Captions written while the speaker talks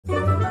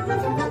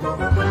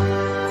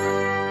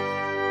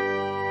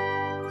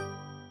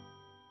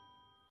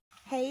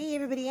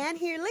everybody, Ann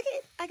here. Look at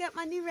it. I got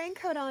my new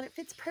raincoat on. It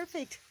fits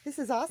perfect. This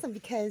is awesome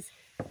because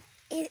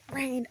it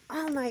rained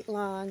all night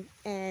long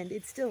and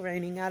it's still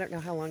raining. I don't know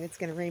how long it's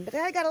going to rain, but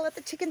I got to let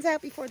the chickens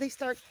out before they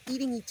start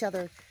eating each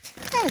other.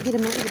 Got to get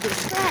them a little bit of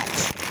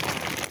scratch.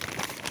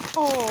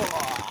 Oh.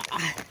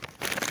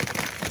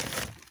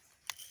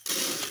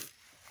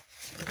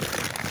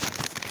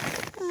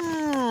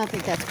 I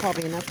think that's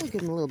probably enough. We'll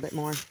give them a little bit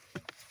more.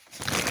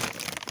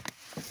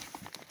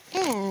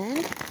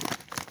 And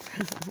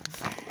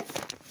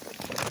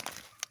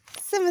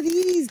some of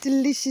these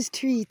delicious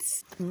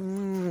treats.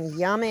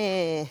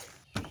 Yummy.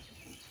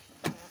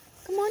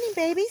 Good morning,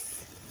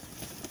 babies.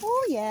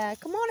 Oh, yeah.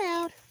 Come on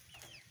out.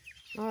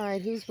 All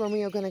right, who's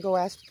Romeo going to go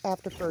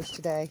after first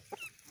today?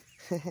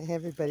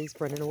 Everybody's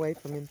running away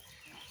from him.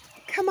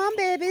 Come on,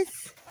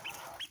 babies.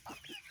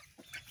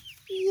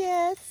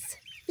 Yes,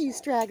 you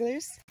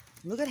stragglers.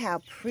 Look at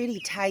how pretty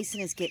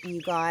Tyson is getting,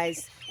 you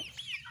guys.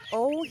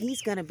 Oh,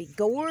 he's going to be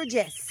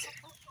gorgeous.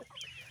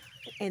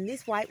 And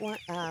this white one,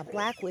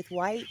 black with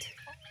white.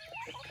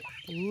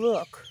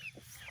 Look.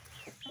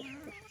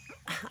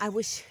 I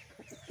wish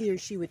he or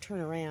she would turn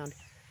around.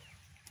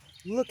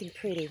 Looking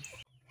pretty.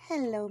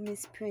 Hello,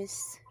 Miss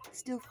Pris.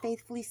 Still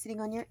faithfully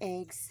sitting on your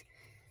eggs.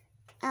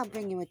 I'll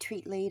bring you a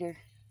treat later.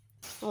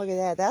 Oh, look at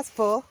that. That's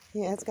full.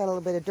 Yeah, it's got a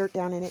little bit of dirt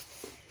down in it.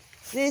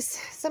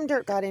 Some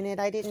dirt got in it.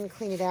 I didn't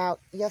clean it out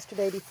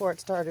yesterday before it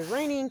started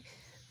raining.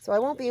 So I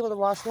won't be able to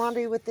wash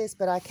laundry with this,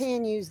 but I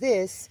can use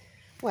this,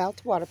 well,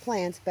 to water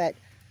plants, but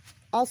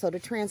also to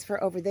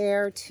transfer over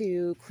there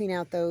to clean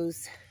out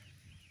those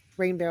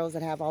rain barrels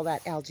that have all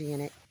that algae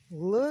in it.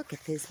 Look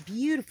at this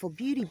beautiful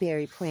beauty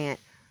berry plant.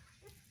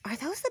 Are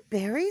those the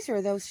berries or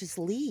are those just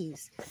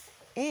leaves?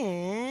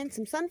 And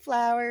some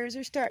sunflowers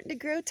are starting to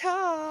grow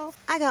tall.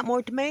 I got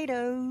more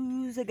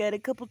tomatoes. I got a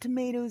couple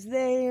tomatoes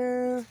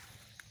there.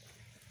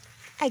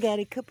 I got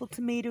a couple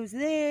tomatoes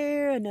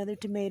there, another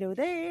tomato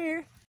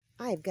there.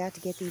 I've got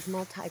to get these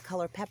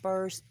multicolor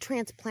peppers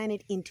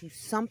transplanted into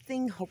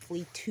something,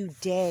 hopefully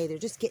today. They're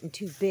just getting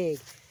too big.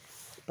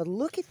 But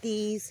look at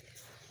these,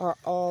 are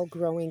all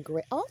growing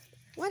great. Oh,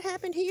 what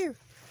happened here?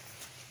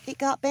 It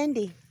got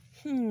bendy.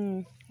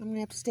 I'm going to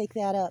have to stake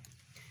that up.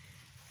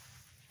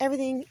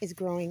 Everything is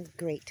growing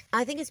great.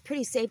 I think it's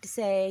pretty safe to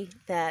say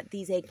that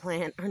these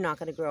eggplant are not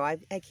going to grow. I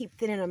keep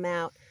thinning them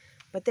out,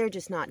 but they're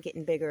just not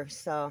getting bigger.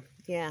 So,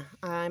 yeah,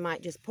 I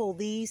might just pull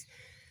these.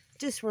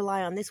 Just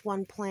rely on this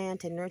one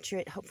plant and nurture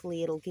it.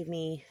 Hopefully it'll give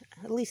me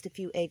at least a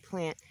few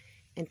eggplant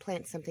and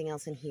plant something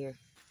else in here.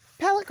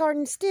 Palette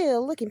garden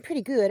still looking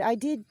pretty good. I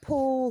did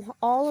pull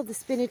all of the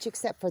spinach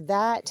except for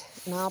that,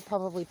 and I'll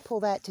probably pull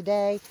that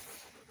today.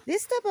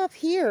 This stuff up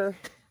here,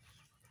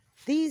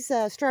 these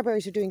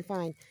strawberries are doing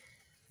fine.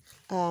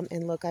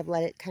 And look, I've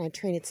let it kind of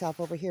train itself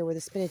over here where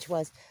the spinach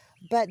was.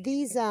 But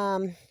these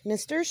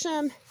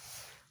nasturtium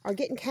are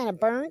getting kind of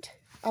burnt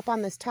up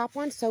on this top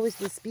one. So is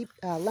this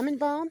lemon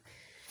balm.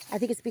 I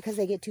think it's because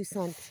they get too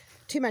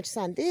much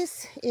sun.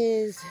 This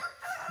is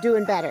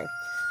doing better.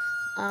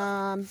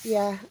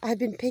 Yeah, I've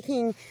been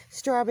picking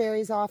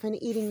strawberries off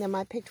and eating them.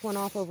 I picked one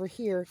off over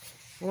here,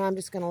 and I'm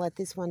just going to let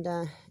this one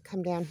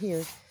come down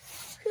here.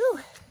 Whew,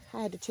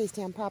 I had to chase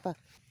down Papa.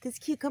 This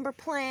cucumber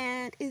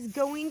plant is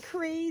going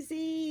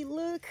crazy.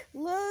 Look,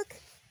 look.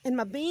 And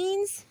my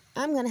beans,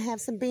 I'm going to have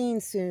some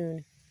beans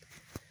soon.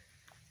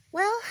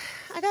 Well,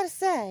 I got to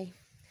say,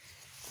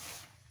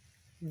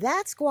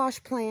 that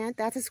squash plant,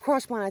 that's a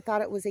squash plant. I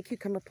thought it was a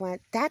cucumber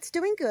plant. That's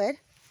doing good.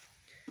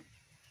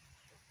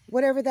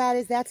 Whatever that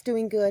is, that's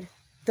doing good.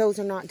 Those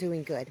are not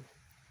doing good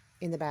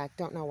in the back.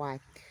 Don't know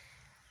why.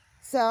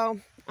 So,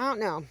 I don't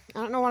know.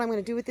 I don't know what I'm going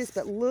to do with this,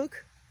 but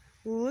look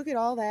at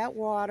all that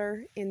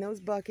water in those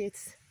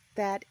buckets.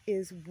 That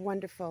is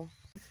wonderful.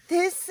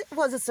 This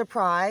was a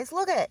surprise.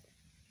 Look at it.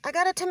 I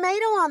got a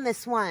tomato on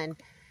this one.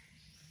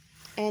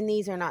 And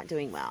these are not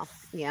doing well.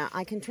 Yeah,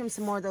 I can trim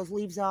some more of those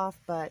leaves off,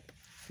 but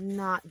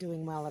not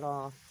doing well at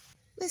all.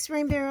 This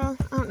rain barrel,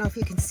 I don't know if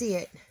you can see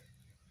it,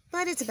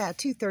 but it's about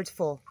 2/3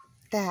 full.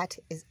 That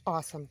is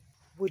awesome.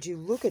 Would you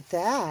look at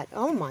that?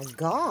 Oh my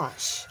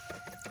gosh.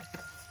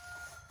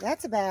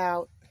 That's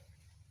about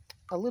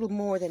a little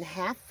more than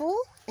half full,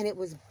 and it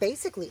was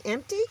basically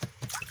empty.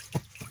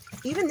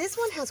 Even this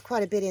one has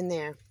quite a bit in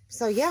there.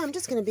 So yeah, I'm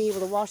just going to be able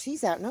to wash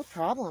these out, no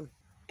problem.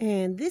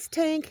 And this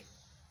tank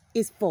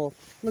is full.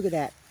 Look at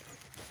that.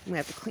 I'm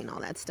going to have to clean all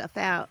that stuff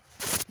out.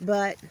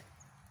 But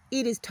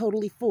it is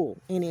totally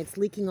full, and it's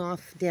leaking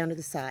off down to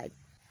the side.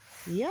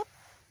 Yep,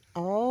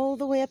 all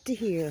the way up to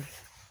here.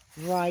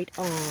 Right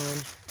on.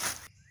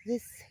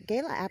 This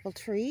Gala apple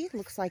tree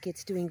looks like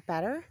it's doing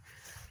better.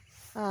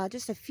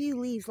 Just a few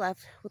leaves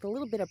left with a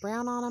little bit of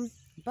brown on them,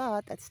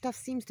 but that stuff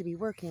seems to be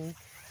working.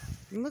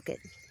 Look at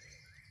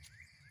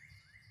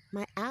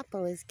my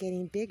apple is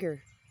getting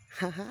bigger.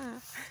 Haha,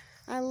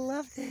 I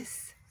love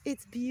this.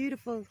 It's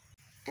beautiful.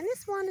 And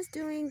this one is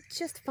doing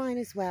just fine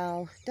as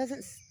well.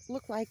 Doesn't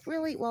look like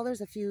really, well,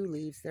 there's a few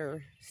leaves that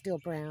are still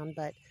brown,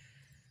 but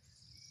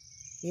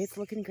it's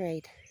looking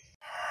great.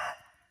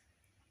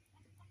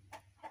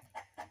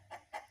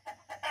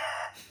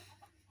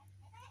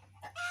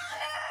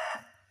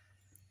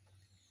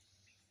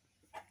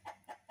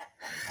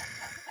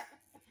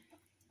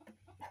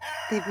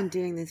 They've been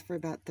doing this for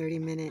about 30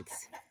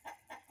 minutes.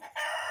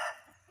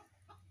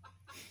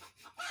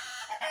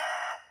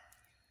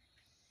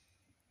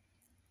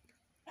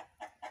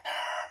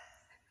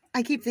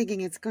 I keep thinking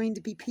it's going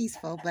to be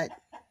peaceful, but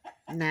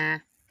nah.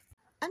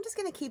 I'm just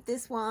going to keep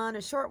this one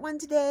a short one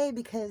today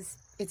because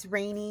it's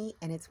rainy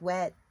and it's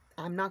wet.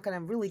 I'm not going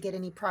to really get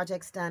any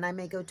projects done. I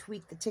may go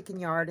tweak the chicken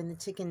yard and the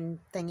chicken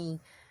thingy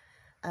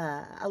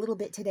a little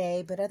bit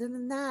today, but other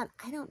than that,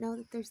 I don't know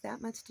that there's that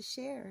much to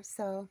share.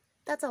 So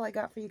that's all I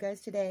got for you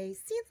guys today.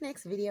 See you in the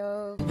next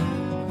video.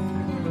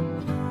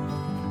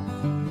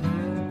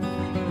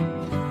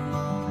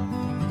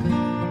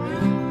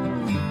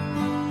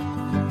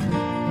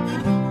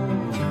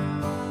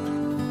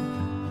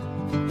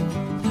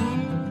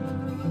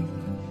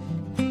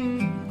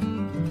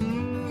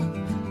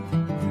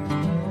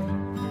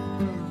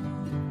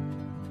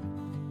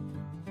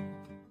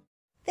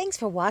 Thanks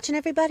for watching,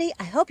 everybody.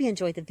 I hope you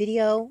enjoyed the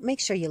video. Make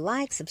sure you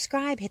like,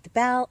 subscribe, hit the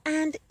bell,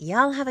 and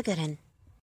y'all have a good one.